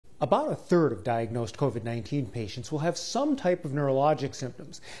About a third of diagnosed COVID-19 patients will have some type of neurologic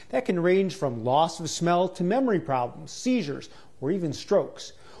symptoms that can range from loss of smell to memory problems, seizures, or even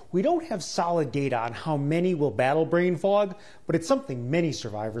strokes. We don't have solid data on how many will battle brain fog, but it's something many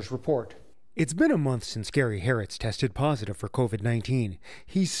survivors report. It's been a month since Gary Harris tested positive for COVID-19.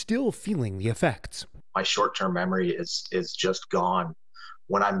 He's still feeling the effects. My short-term memory is just gone.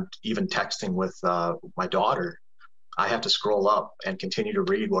 When I'm even texting with my daughter, I have to scroll up and continue to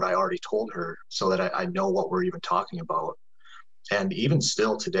read what I already told her so that I know what we're even talking about. And even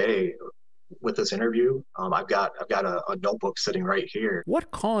still today, with this interview, I've got a notebook sitting right here.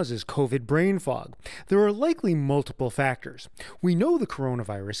 What causes COVID brain fog? There are likely multiple factors. We know the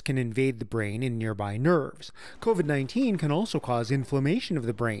coronavirus can invade the brain and nearby nerves. COVID-19 can also cause inflammation of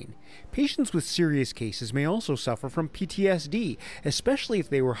the brain. Patients with serious cases may also suffer from PTSD, especially if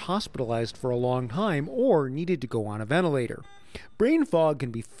they were hospitalized for a long time or needed to go on a ventilator. Brain fog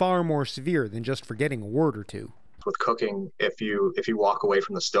can be far more severe than just forgetting a word or two. With cooking, if you walk away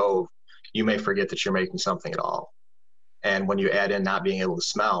from the stove, you may forget that you're making something at all. And when you add in not being able to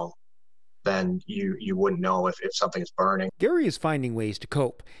smell, then you wouldn't know if something is burning. Gary is finding ways to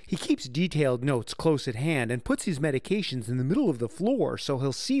cope. He keeps detailed notes close at hand and puts his medications in the middle of the floor so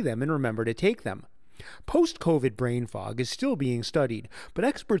he'll see them and remember to take them. Post-COVID brain fog is still being studied, but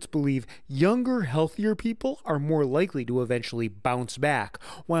experts believe younger, healthier people are more likely to eventually bounce back,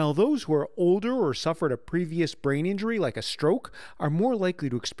 while those who are older or suffered a previous brain injury like a stroke are more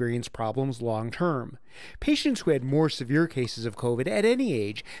likely to experience problems long-term. Patients who had more severe cases of COVID at any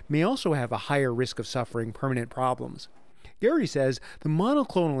age may also have a higher risk of suffering permanent problems. Gary says the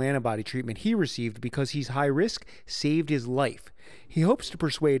monoclonal antibody treatment he received because he's high risk saved his life. He hopes to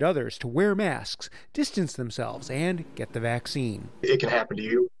persuade others to wear masks, distance themselves, and get the vaccine. It can happen to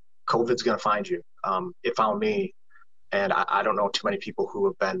you. COVID's going to find you. It found me, and I don't know too many people who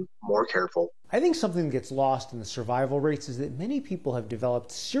have been more careful. I think something that gets lost in the survival rates is that many people have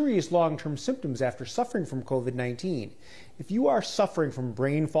developed serious long-term symptoms after suffering from COVID-19. If you are suffering from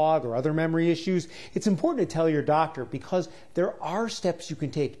brain fog or other memory issues, it's important to tell your doctor because there are steps you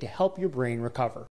can take to help your brain recover.